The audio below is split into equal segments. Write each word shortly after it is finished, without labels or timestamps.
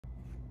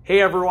Hey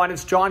everyone,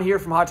 it's John here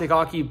from Hot Take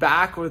Hockey,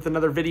 back with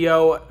another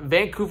video.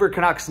 Vancouver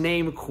Canucks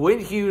name Quinn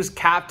Hughes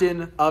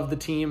captain of the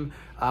team.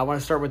 I want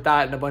to start with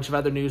that and a bunch of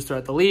other news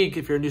throughout the league.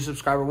 If you're a new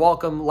subscriber,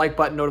 welcome. Like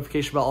button,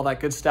 notification bell, all that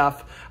good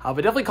stuff. But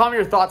definitely comment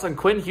your thoughts on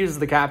Quinn Hughes as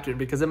the captain,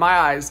 because in my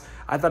eyes,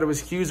 I thought it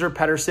was Hughes or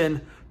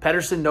Pettersson.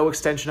 Pettersson, no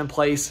extension in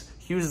place.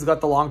 Hughes has got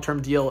the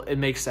long-term deal. It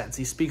makes sense.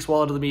 He speaks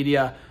well to the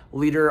media,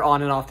 leader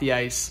on and off the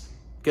ice.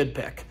 Good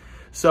pick.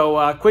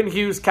 So Quinn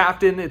Hughes,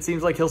 captain. It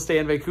seems like he'll stay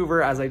in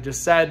Vancouver, as I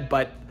just said,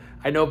 but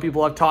I know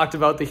people have talked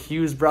about the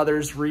Hughes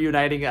brothers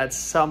reuniting at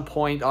some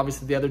point.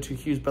 Obviously, the other two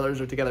Hughes brothers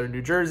are together in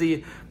New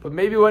Jersey, but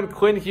maybe when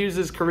Quinn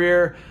Hughes'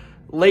 career,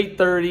 late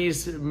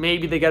 30s,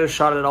 maybe they get a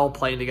shot at it all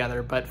playing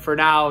together. But for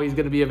now, he's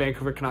going to be a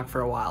Vancouver Canuck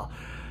for a while.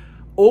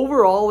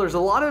 Overall, there's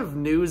a lot of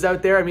news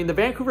out there. I mean, the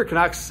Vancouver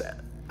Canucks,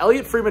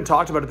 Elliot Friedman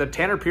talked about it, that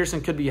Tanner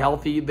Pearson could be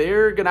healthy.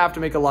 They're going to have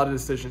to make a lot of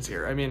decisions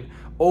here. I mean,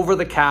 over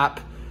the cap,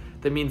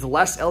 that means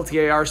less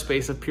LTIR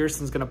space if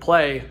Pearson's going to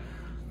play.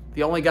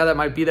 The only guy that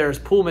might be there is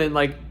Pullman.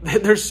 Like,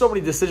 there's so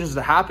many decisions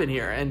to happen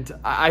here. And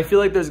I feel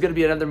like there's going to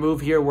be another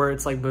move here where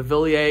it's like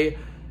Viveiros,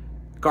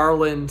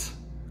 Garland,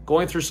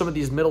 going through some of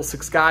these middle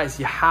six guys.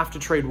 You have to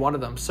trade one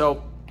of them.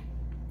 So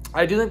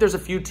I do think there's a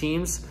few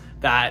teams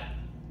that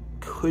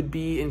could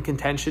be in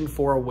contention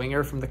for a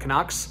winger from the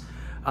Canucks.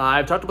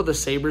 I've talked about the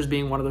Sabres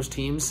being one of those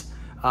teams.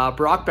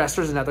 Brock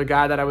Besser's another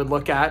guy that I would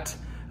look at.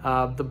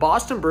 The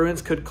Boston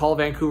Bruins could call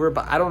Vancouver,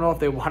 but I don't know if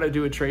they want to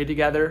do a trade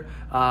together.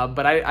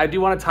 But I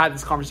do want to tie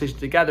this conversation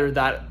together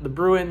that the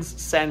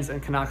Bruins, Sens,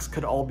 and Canucks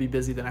could all be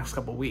busy the next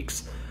couple of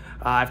weeks.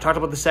 I've talked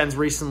about the Sens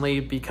recently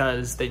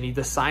because they need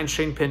to sign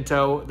Shane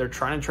Pinto. They're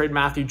trying to trade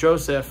Matthew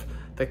Joseph.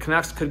 The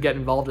Canucks could get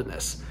involved in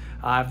this.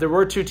 If there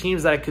were two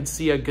teams that I could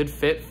see a good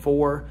fit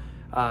for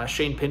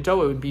Shane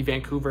Pinto, it would be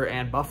Vancouver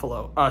and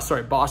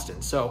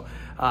Boston. So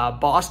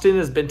Boston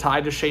has been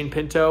tied to Shane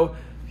Pinto.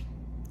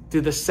 Do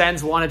the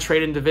Sens want to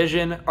trade in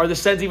division? Are the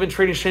Sens even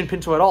trading Shane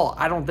Pinto at all?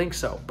 I don't think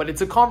so. But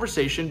it's a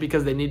conversation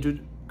because they need to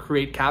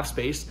create cap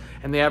space,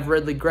 and they have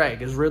Ridley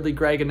Gregg. Is Ridley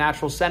Gregg a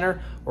natural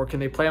center, or can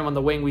they play him on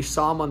the wing? We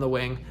saw him on the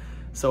wing,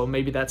 so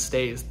maybe that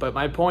stays. But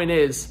my point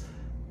is,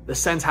 the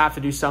Sens have to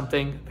do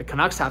something. The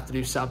Canucks have to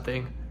do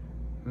something.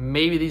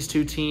 Maybe these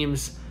two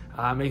teams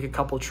make a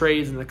couple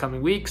trades in the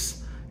coming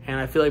weeks, and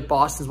I feel like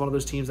Boston's one of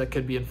those teams that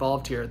could be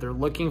involved here. They're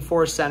looking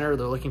for a center.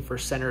 They're looking for a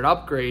center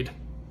upgrade.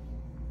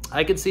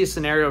 I could see a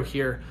scenario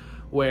here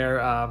where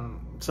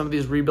some of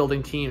these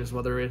rebuilding teams,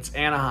 whether it's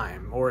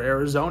Anaheim or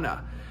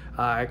Arizona,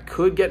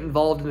 could get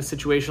involved in a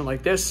situation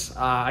like this.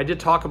 I did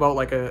talk about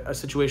like a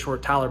situation where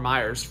Tyler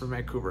Myers from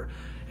Vancouver.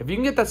 If you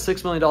can get that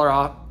 $6 million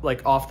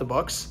off the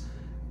books,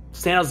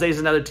 San Jose is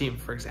another team,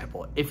 for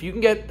example. If you can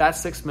get that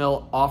 $6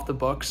 million off the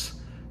books,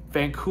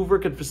 Vancouver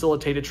could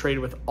facilitate a trade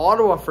with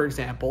Ottawa, for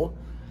example,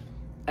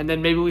 and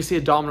then maybe we see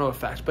a domino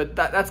effect. But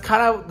that's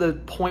kind of the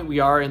point we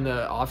are in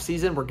the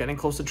offseason. We're getting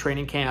close to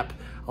training camp.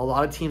 A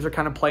lot of teams are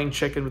kind of playing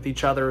chicken with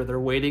each other. They're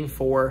waiting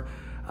for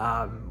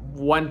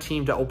one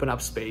team to open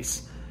up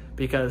space,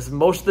 because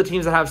most of the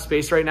teams that have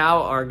space right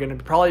now are going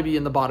to probably be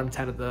in the bottom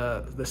 10 of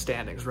the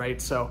standings,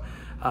 right? So,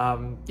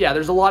 yeah,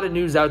 there's a lot of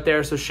news out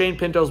there. So Shane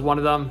Pinto is one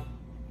of them.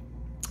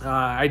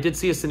 I did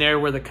see a scenario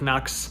where the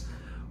Canucks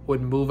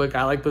would move a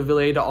guy like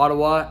Viveiros to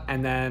Ottawa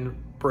and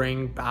then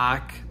bring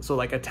back, so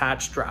like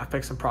attach draft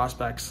picks and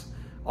prospects.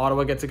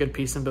 Ottawa gets a good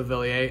piece in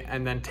Viveiros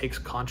and then takes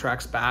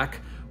contracts back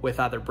with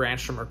either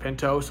Brandstrom or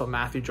Pinto, so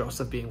Matthew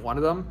Joseph being one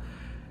of them.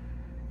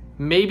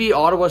 Maybe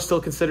Ottawa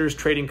still considers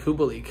trading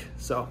Kubalik.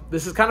 So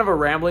this is kind of a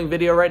rambling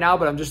video right now,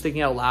 but I'm just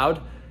thinking out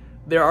loud.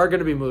 There are going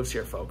to be moves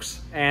here,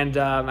 folks. And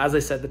as I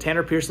said, the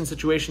Tanner Pearson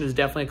situation is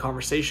definitely a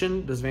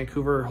conversation. Does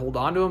Vancouver hold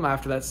on to him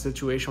after that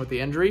situation with the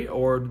injury,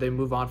 or do they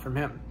move on from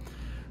him?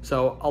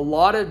 So a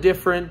lot of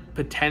different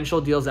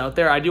potential deals out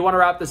there. I do want to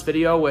wrap this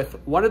video with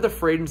one of the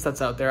free agents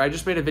that's out there. I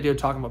just made a video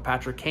talking about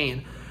Patrick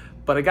Kane,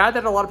 but a guy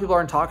that a lot of people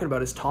aren't talking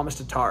about is Thomas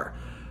Tatar.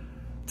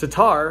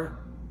 Tatar,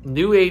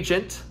 new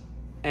agent,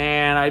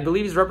 and I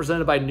believe he's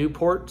represented by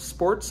Newport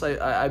Sports,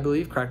 I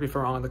believe. Correct me if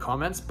I'm wrong in the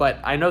comments, but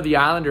I know the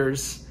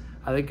Islanders,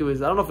 I don't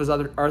know if it was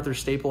Arthur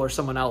Staple or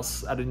someone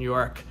else out of New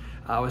York.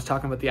 I was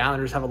talking about the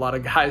Islanders have a lot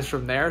of guys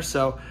from there,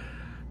 so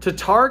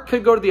Tatar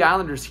could go to the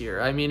Islanders here.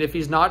 I mean, if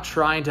he's not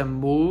trying to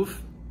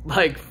move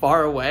like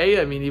far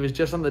away, I mean, he was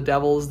just on the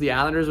Devils. The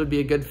Islanders would be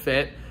a good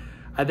fit.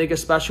 I think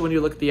especially when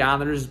you look at the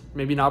Islanders,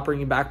 maybe not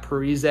bringing back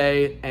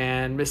Parise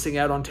and missing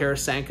out on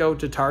Tarasenko,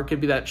 Tatar could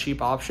be that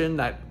cheap option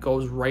that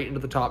goes right into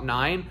the top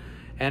 9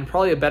 and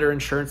probably a better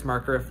insurance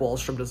marker if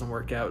Wallstrom doesn't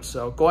work out.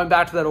 So going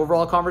back to that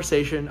overall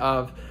conversation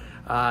of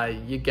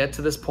you get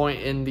to this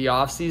point in the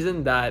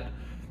offseason that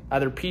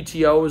either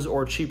PTOs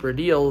or cheaper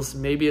deals,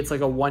 maybe it's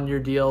like a 1-year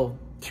deal,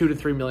 $2 to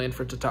 $3 million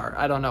for Tatar.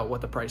 I don't know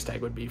what the price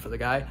tag would be for the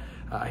guy.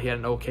 He had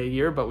an okay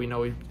year, but we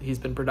know he's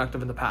been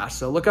productive in the past.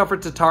 So look out for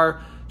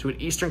Tatar to an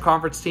Eastern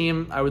Conference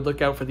team. I would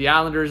look out for the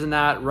Islanders in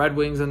that, Red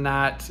Wings in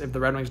that, if the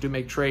Red Wings do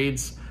make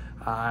trades.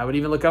 I would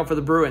even look out for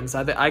the Bruins.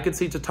 I could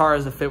see Tatar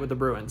as a fit with the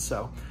Bruins.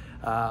 So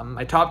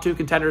My top 2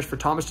 contenders for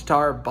Thomas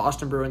Tatar,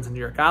 Boston Bruins and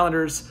New York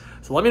Islanders.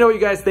 So let me know what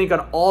you guys think on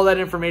all that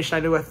information. I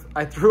knew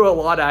I threw a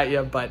lot at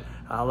you, but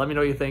let me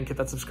know what you think. Hit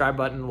that subscribe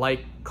button,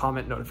 like,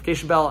 comment,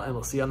 notification bell, and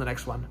we'll see you on the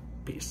next one.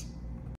 Peace.